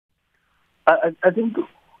I think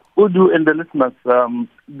Udu and the listeners,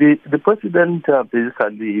 the president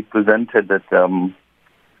basically presented that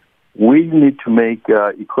we need to make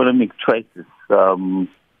economic choices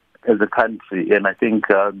as a country, and I think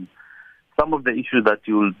some of the issues that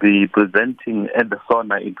you will be presenting at the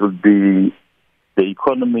SONA, it will be the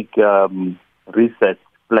economic reset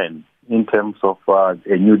plan in terms of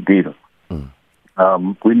a new deal.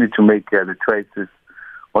 We need to make the choices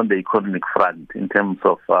on the economic front in terms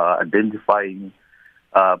of identifying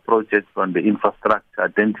projects on the infrastructure,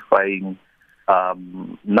 identifying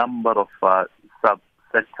number of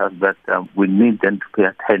sub-sectors that we need them to pay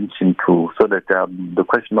attention to, so that the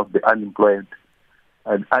question of the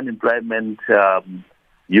unemployment,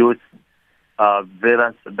 youth,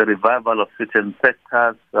 the revival of certain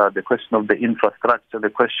sectors, the question of the infrastructure, the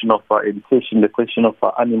question of education, the question of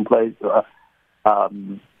unemployed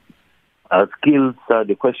skills,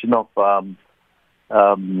 the question of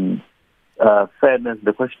fairness,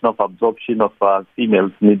 the question of absorption of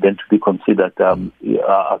females need then to be considered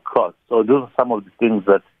across. So those are some of the things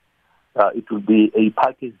that it will be a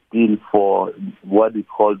package deal for what we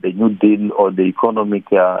call the New Deal or the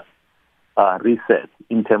economic reset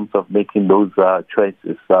in terms of making those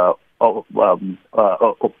choices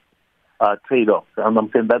trade-offs. And I'm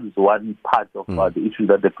saying that is one part of the issue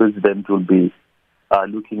that the president will be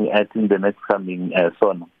looking at in the next coming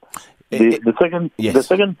SONA. The second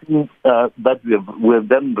thing that we have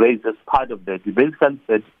then raised as part of that, we basically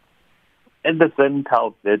said at the center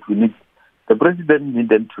of that the president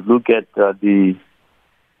needed to look at the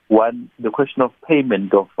question of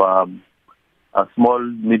payment of small,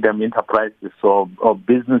 medium enterprises or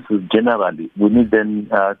businesses generally. We need then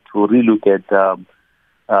to relook at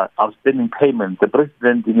outstanding payments. The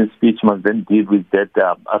president in his speech must then deal with that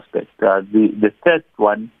aspect. The third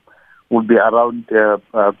one would be around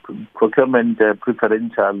procurement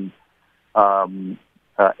preferential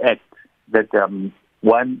act that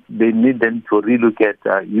they need them to relook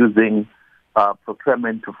at using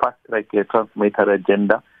procurement to fast-track a transformatory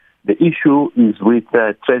agenda. The issue is with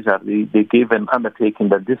Treasury. They gave an undertaking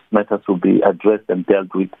that these matters will be addressed and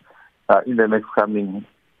dealt with in the next coming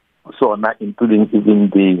SONA, including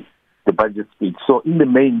even the budget speech. So in the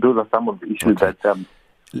main, those are some of the issues that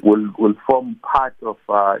will form part of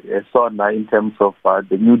SONA in terms of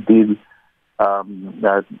the New Deal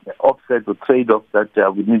offset or trade-offs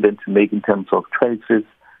that we need them to make in terms of choices,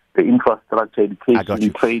 the infrastructure,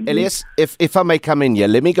 education, training. Elias, if I may come in here,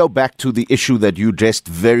 let me go back to the issue that you addressed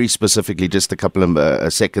very specifically just a couple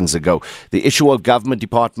of seconds ago. The issue of government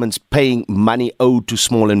departments paying money owed to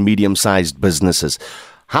small and medium-sized businesses.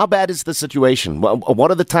 How bad is the situation?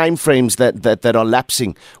 What are the time frames that are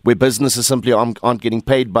lapsing where businesses simply aren't getting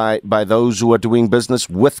paid by those who are doing business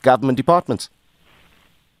with government departments?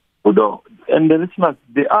 And the listeners,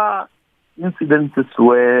 there are incidences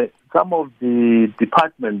where some of the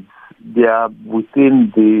departments, they are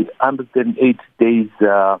within the 108 days.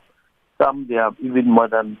 Some they are even more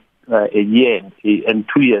than a year and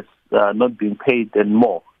 2 years not being paid and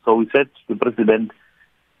more. So we said to the president,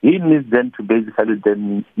 he needs then to basically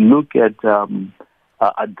then look at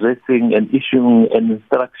addressing and issuing an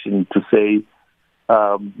instruction to say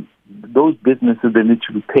those businesses, they need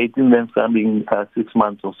to be paid in the coming 6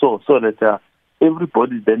 months or so that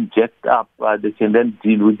everybody then jacked up. They can then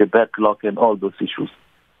deal with the backlog and all those issues.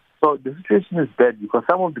 So the situation is bad because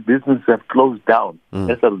some of the businesses have closed down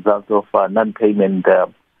as a result of non-payment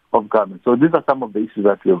of government. So these are some of the issues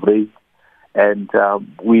that we have raised. And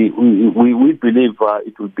we believe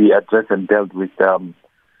it will be addressed and dealt with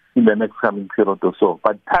in the next coming period or so.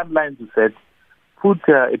 But timelines, we said, put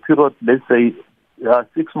a period, let's say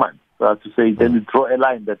 6 months, to say, then we draw a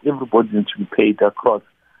line that everybody needs to be paid across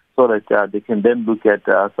so that they can then look at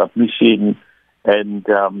submission and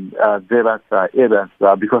various areas.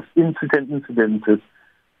 Because in certain incidences,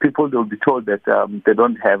 people will be told that they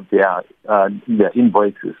don't have their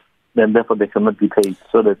invoices, and therefore they cannot be paid.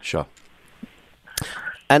 So that sure.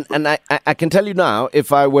 And I can tell you now,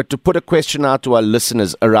 if I were to put a question out to our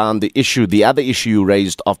listeners around the other issue you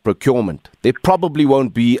raised of procurement, there probably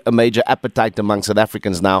won't be a major appetite among South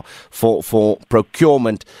Africans now for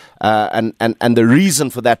procurement. And the reason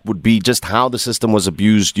for that would be just how the system was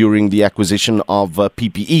abused during the acquisition of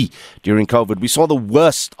PPE during COVID. We saw the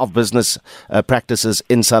worst of business practices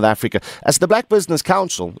in South Africa. As the Black Business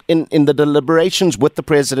Council, in the deliberations with the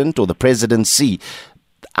president or the presidency,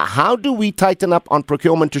 how do we tighten up on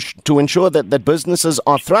procurement to ensure that businesses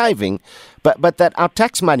are thriving, but that our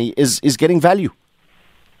tax money is getting value?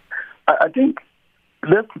 I think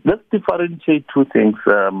let's differentiate two things,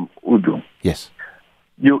 Udu. Yes.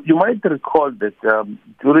 You might recall that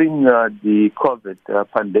during the COVID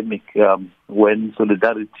pandemic, when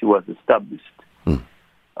Solidarity was established,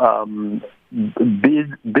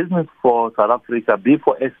 Business for South Africa,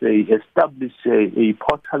 B4SA, established a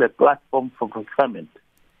portal, a platform for procurement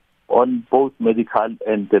on both medical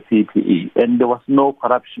and the PPE. And there was no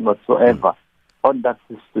corruption whatsoever on that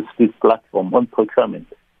specific platform, on procurement.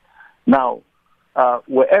 Now,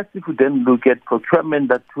 whereas if we then look at procurement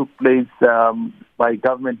that took place by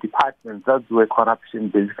government departments, that's where corruption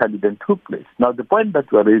basically then took place. Now, the point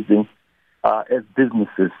that we're raising as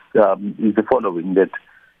businesses is the following, that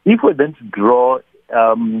if we're then to draw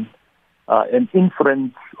an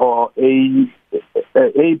inference or a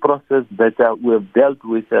process that we've dealt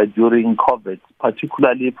with during COVID,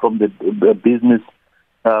 particularly from the business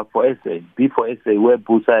for SA, B4SA, where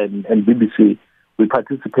BUSA and BBC, we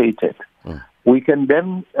participated. We can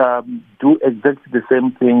then do exactly the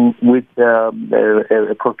same thing with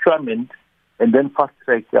a procurement and then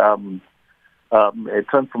fast-track a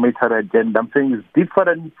transformatory agenda. I'm saying it's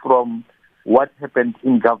different from what happened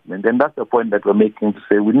in government. And that's the point that we're making, to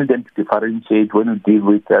say we need them to differentiate when we deal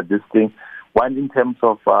with this thing. One, in terms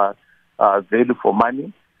of value for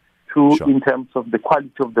money. Two, Sure. in terms of the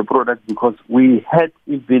quality of the product, because we had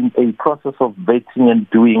even a process of vetting and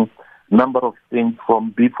doing a number of things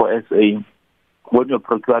from B4SA when you're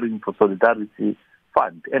procuring for Solidarity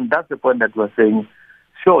Fund. And that's the point that we're saying,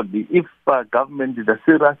 surely, if government is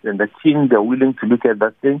serious and the team, they're willing to look at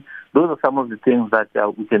that thing, those are some of the things that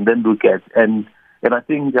we can then look at. And I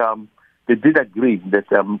think they did agree that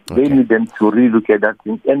they need them to relook at that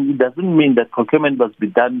thing. And it doesn't mean that procurement must be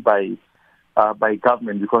done by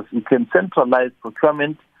government, because you can centralize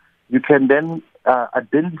procurement. You can then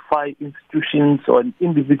identify institutions or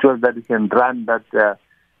individuals that you can run that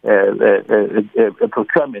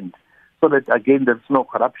procurement, so that, again, there's no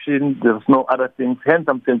corruption, there's no other things. Hence,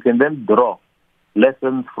 something can then draw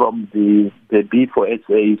lessons from the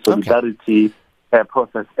B4SA Solidarity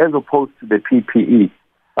process as opposed to the PPE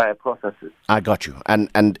processes. I got you.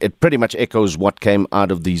 And it pretty much echoes what came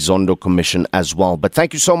out of the Zondo Commission as well. But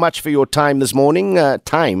thank you so much for your time this morning.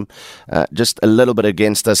 Just a little bit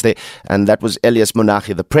against us there. And that was Elias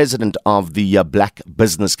Monachi, the president of the Black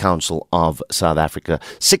Business Council of South Africa.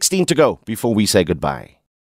 16 to go before we say goodbye.